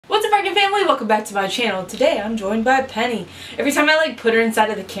What's up, American family? Welcome back to my channel. Today I'm joined by Penny. Every time I put her inside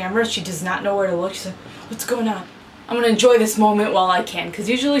of the camera, she does not know where to look. She's like, what's going on? I'm gonna enjoy this moment while I can, because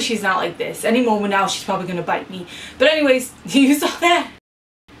usually she's not like this. Any moment now she's probably gonna bite me. But anyways, you saw that?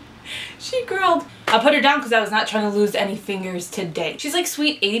 She growled. I put her down because I was not trying to lose any fingers today. She's like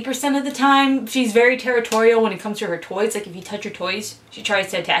sweet 80% of the time. She's very territorial when it comes to her toys. Like if you touch her toys, she tries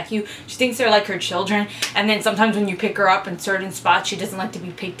to attack you. She thinks they're like her children. And then sometimes when you pick her up in certain spots, she doesn't like to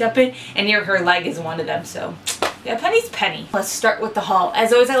be picked up in. And near her leg is one of them. So yeah, Penny's Penny. Let's start with the haul.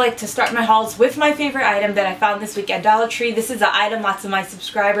 As always, I like to start my hauls with my favorite item that I found this week at Dollar Tree. This is an item lots of my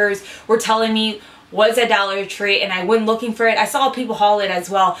subscribers were telling me was at Dollar Tree, and I went looking for it. I saw people haul it as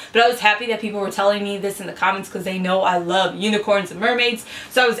well, but I was happy that people were telling me this in the comments because they know I love unicorns and mermaids.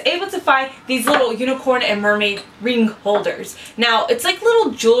 So I was able to find these little unicorn and mermaid ring holders. Now, it's like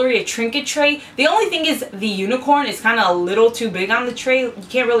little jewelry, a trinket tray. The only thing is the unicorn is kind of a little too big on the tray. You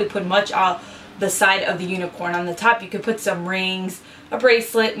can't really put much on the side of the unicorn. On the top, you could put some rings, a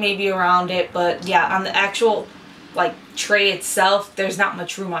bracelet maybe around it, but yeah, on the actual like tray itself, there's not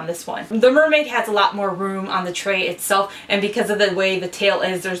much room on this one. The mermaid has a lot more room on the tray itself, and because of the way the tail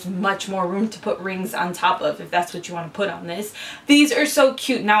is, there's much more room to put rings on top of if that's what you want to put on this. These are so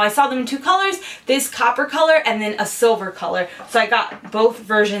cute. Now I saw them in two colors, this copper color and then a silver color, so I got both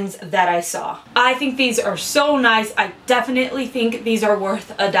versions that I saw. I think these are so nice. I definitely think these are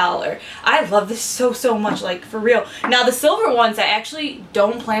worth $1. I love this so much, like for real. Now the silver ones, I actually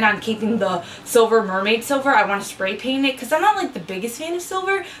don't plan on keeping the silver mermaid silver. I want to spray paint it because I'm not like the biggest fan of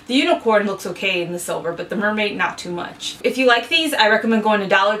silver. The unicorn looks okay in the silver, but the mermaid not too much. If you like these, I recommend going to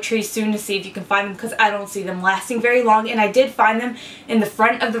Dollar Tree soon to see if you can find them because I don't see them lasting very long, and I did find them in the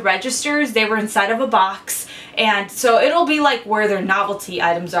front of the registers. They were inside of a box, and so it'll be like where their novelty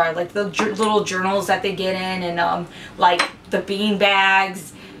items are, like the little journals that they get in, and like the bean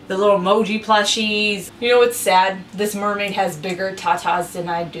bags, the little emoji plushies. You know what's sad? This mermaid has bigger tatas than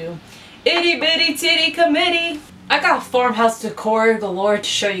I do. Itty bitty titty committee. I got farmhouse decor galore to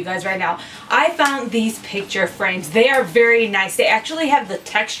show you guys right now. I found these picture frames. They are very nice. They actually have the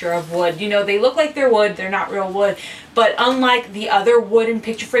texture of wood. You know, they look like they're wood. They're not real wood. But unlike the other wooden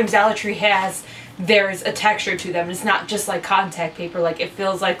picture frames Dollar Tree has, there's a texture to them. It's not just like contact paper. Like it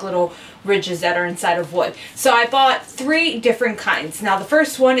feels like little ridges that are inside of wood. So I bought 3 different kinds. Now the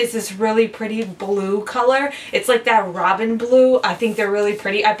first one is this really pretty blue color. It's like that robin blue. I think they're really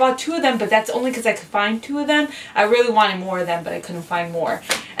pretty. I bought 2 of them, but that's only because I could find 2 of them. I really wanted more of them, but I couldn't find more.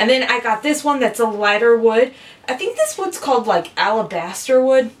 And then I got this one that's a lighter wood. I think this one's called like alabaster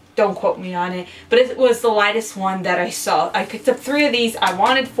wood. Don't quote me on it, but it was the lightest one that I saw. I picked up 3 of these. I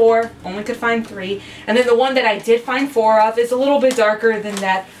wanted 4, only could find 3. And then the one that I did find 4 of is a little bit darker than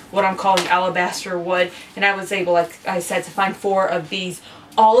that, what I'm calling alabaster wood. And I was able, like I said, to find 4 of these.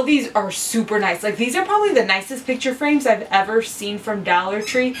 All of these are super nice. Like these are probably the nicest picture frames I've ever seen from Dollar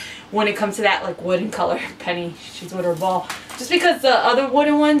Tree when it comes to that like wooden color. Penny, she's with her ball. Just because the other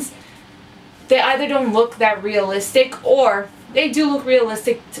wooden ones, they either don't look that realistic or they do look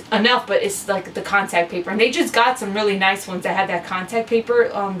realistic enough, but it's like the contact paper. And they just got some really nice ones that have that contact paper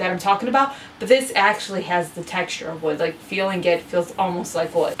that I'm talking about. But this actually has the texture of wood. Like feeling it feels almost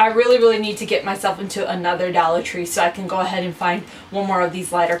like wood. I really need to get myself into another Dollar Tree so I can go ahead and find one more of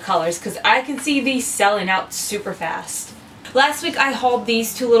these lighter colors because I can see these selling out super fast. Last week I hauled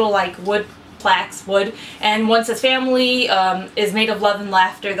these 2 little like wood plaques, and one says family is made of love and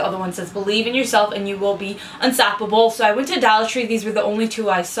laughter. The other one says believe in yourself and you will be unstoppable. So I went to Dollar Tree. These were the only 2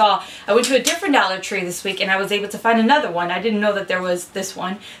 I saw. I went to a different Dollar Tree this week and I was able to find another one. I didn't know that there was this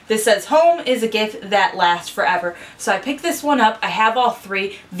one. This says home is a gift that lasts forever. So I picked this one up. I have all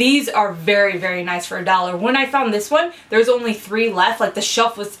 3. These are very nice for $1. When I found this one, there was only 3 left. Like the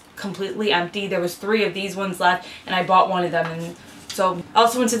shelf was completely empty. There was 3 of these ones left and I bought one of them. And so I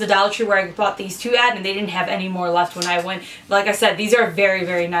also went to the Dollar Tree where I bought these 2 at, and they didn't have any more left when I went. Like I said, these are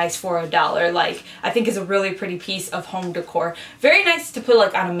very nice for $1. Like I think it's a really pretty piece of home decor. Very nice to put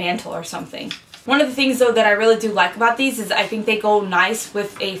like on a mantle or something. One of the things though that I really do like about these is I think they go nice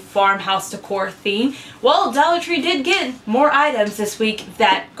with a farmhouse decor theme. Well, Dollar Tree did get more items this week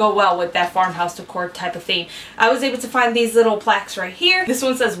that go well with that farmhouse decor type of theme. I was able to find these little plaques right here. This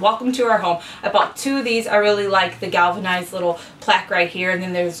one says welcome to our home. I bought 2 of these. I really like the galvanized little plaque right here, and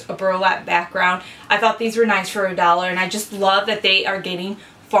then there's a burlap background. I thought these were nice for $1, and I just love that they are getting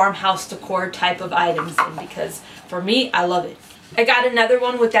farmhouse decor type of items in because for me, I love it. I got another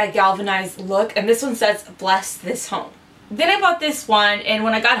one with that galvanized look, and this one says bless this home. Then I bought this one, and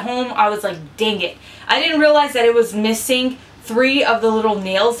when I got home I was like, dang it, I didn't realize that it was missing 3 of the little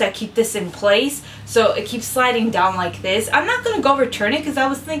nails that keep this in place, so it keeps sliding down like this. I'm not going to go return it because I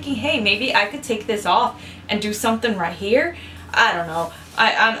was thinking, hey, maybe I could take this off and do something right here. I don't know.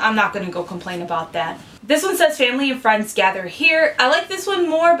 I'm not going to go complain about that. This one says family and friends gather here. I like this one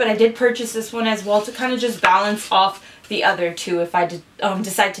more, but I did purchase this one as well to kind of just balance off the other two if I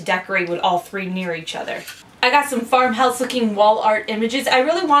decide to decorate with all 3 near each other. I got some farmhouse looking wall art images. I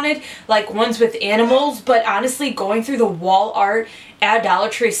really wanted like ones with animals, but honestly going through the wall art at Dollar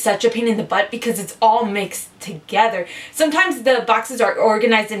Tree is such a pain in the butt because it's all mixed together. Sometimes the boxes are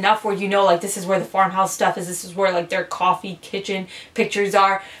organized enough where you know like this is where the farmhouse stuff is, this is where like their coffee kitchen pictures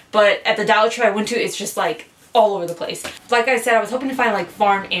are, but at the Dollar Tree I went to, it's just like all over the place. Like I said, I was hoping to find like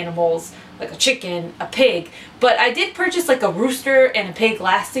farm animals, like a chicken, a pig, but I did purchase like a rooster and a pig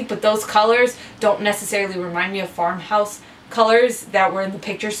last week, but those colors don't necessarily remind me of farmhouse colors that were in the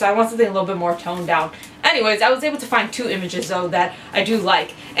picture, so I want something a little bit more toned down. Anyways, I was able to find 2 images though that I do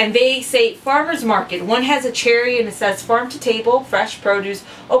like, and they say farmers market. One has a cherry and it says farm to table, fresh produce,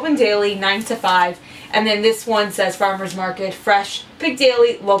 open daily 9 to 5, and then this one says farmers market, fresh, picked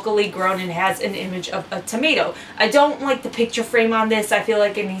daily, locally grown, and has an image of a tomato. I don't like the picture frame on this. I feel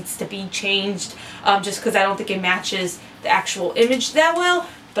like it needs to be changed just because I don't think it matches the actual image that well.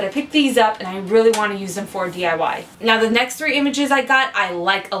 But I picked these up and I really want to use them for DIY. Now the next 3 images I got, I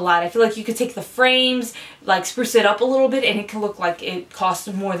like a lot. I feel like you could take the frames, like spruce it up a little bit, and it can look like it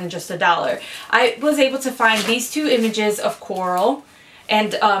cost more than just $1. I was able to find these 2 images of coral.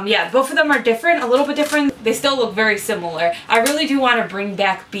 And yeah, both of them are different, a little bit different. They still look very similar. I really do want to bring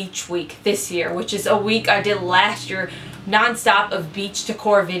back Beach Week this year, which is a week I did last year, non-stop of beach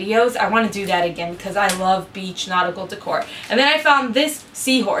decor videos. I want to do that again because I love beach nautical decor. And then I found this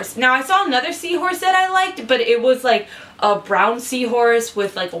seahorse. Now I saw another seahorse that I liked, but it was like a brown seahorse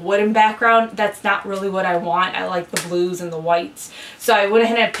with like a wooden background. That's not really what I want. I like the blues and the whites. So I went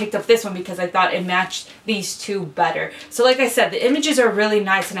ahead and picked up this one because I thought it matched these 2 better. So like I said, the images are really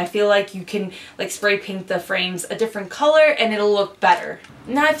nice and I feel like you can like spray paint the frames a different color and it'll look better.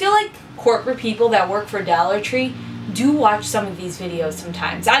 Now I feel like corporate people that work for Dollar Tree do watch some of these videos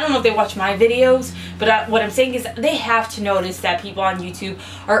sometimes. I don't know if they watch my videos, but what I'm saying is they have to notice that people on YouTube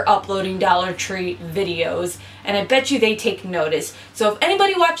are uploading Dollar Tree videos, and I bet you they take notice. So if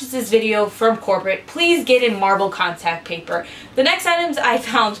anybody watches this video from corporate, please get in marble contact paper. The next items I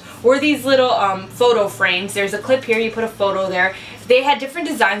found were these little photo frames. There's a clip here, you put a photo there. They had different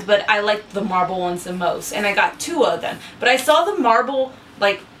designs, but I liked the marble ones the most, and I got 2 of them. But I saw the marble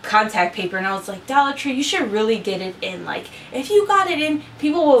like contact paper and I was like, Dollar Tree, you should really get it in. Like if you got it in,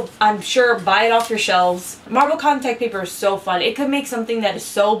 people will, I'm sure, buy it off your shelves. Marble contact paper is so fun. It could make something that is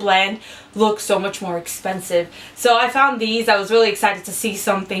so bland look so much more expensive. So I found these. I was really excited to see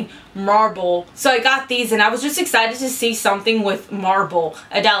something marble. So I got these and I was just excited to see something with marble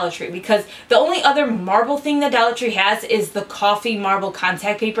at Dollar Tree because the only other marble thing that Dollar Tree has is the coffee marble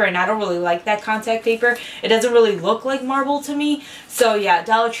contact paper, and I don't really like that contact paper. It doesn't really look like marble to me. So yeah,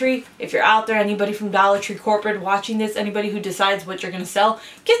 Dollar Tree, if you're out there, anybody from Dollar Tree corporate watching this, anybody who decides what you're going to sell,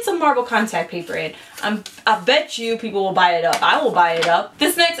 get some marble contact paper in. I bet you people will buy it up. I will buy it up.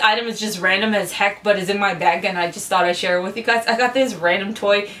 This next item is just random as heck, but is in my bag and I just thought I'd share it with you guys. I got this random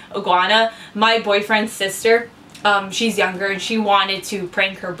toy iguana. My boyfriend's sister, she's younger and she wanted to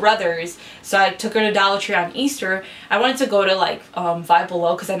prank her brothers, so I took her to Dollar Tree on Easter. I wanted to go to like Five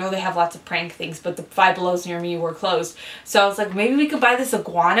Below because I know they have lots of prank things, but the Five Belows near me were closed. So I was like, maybe we could buy this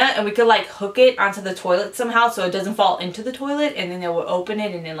iguana and we could like hook it onto the toilet somehow so it doesn't fall into the toilet, and then they would open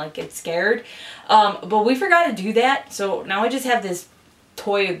it and then like get scared. But we forgot to do that, so now I just have this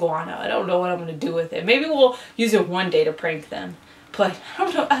toy iguana. I don't know what I'm gonna do with it. Maybe we'll use it one day to prank them. But I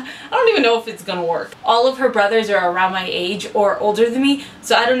don't know. I don't even know if it's gonna work. All of her brothers are around my age or older than me,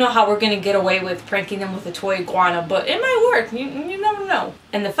 so I don't know how we're gonna get away with pranking them with a toy iguana, but it might work. You never know.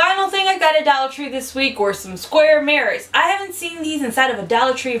 And the final thing I got at Dollar Tree this week were some square mirrors. I haven't seen these inside of a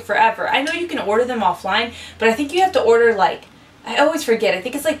Dollar Tree forever. I know you can order them offline, but I think you have to order like, I always forget. I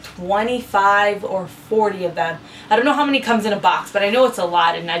think it's like 25 or 40 of them. I don't know how many comes in a box, but I know it's a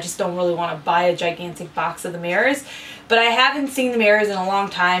lot, and I just don't really want to buy a gigantic box of the mirrors. But I haven't seen the mirrors in a long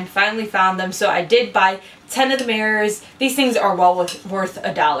time. Finally found them, so I did buy 10 of the mirrors. These things are well worth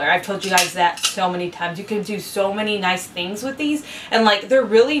 $1. I've told you guys that so many times. You can do so many nice things with these, and like they're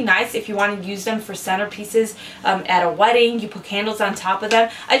really nice if you want to use them for centerpieces at a wedding. You put candles on top of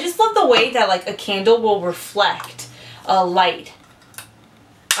them. I just love the way that like a candle will reflect light.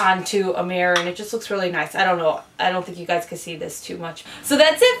 onto a mirror, and it just looks really nice. I don't know. I don't think you guys can see this too much. So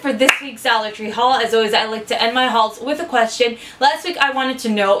that's it for this week's Dollar Tree haul. As always, I like to end my hauls with a question. Last week, I wanted to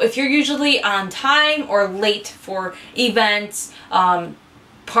know if you're usually on time or late for events,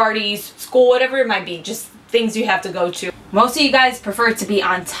 parties, school, whatever it might be, just things you have to go to. Most of you guys prefer to be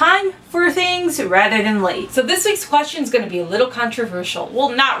on time for things rather than late. So this week's question is going to be a little controversial. Well,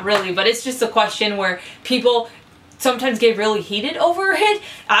 not really, but it's just a question where people sometimes get really heated over it.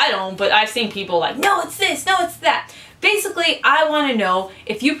 I don't, but I've seen people like, no, it's this, no, it's that. Basically, I want to know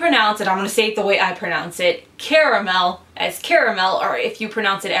if you pronounce it, I'm going to say it the way I pronounce it, caramel as caramel, or if you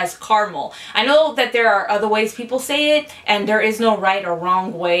pronounce it as caramel. I know that there are other ways people say it, and there is no right or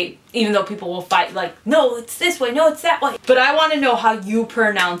wrong way, even though people will fight like, no, it's this way, no, it's that way. But I want to know how you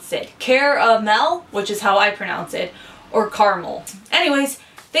pronounce it. Caramel, which is how I pronounce it, or caramel. Anyways,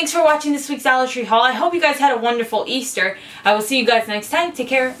 thanks for watching this week's Dollar Tree haul. I hope you guys had a wonderful Easter. I will see you guys next time. Take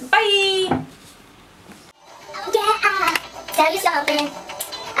care. Bye! Yeah, I'll tell you something,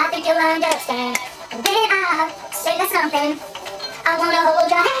 I think you'll understand. When I say that something, I wanna hold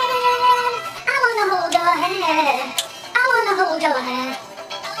your hand, I wanna hold your hand, I wanna hold your hand.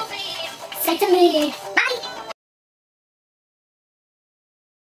 Say to me.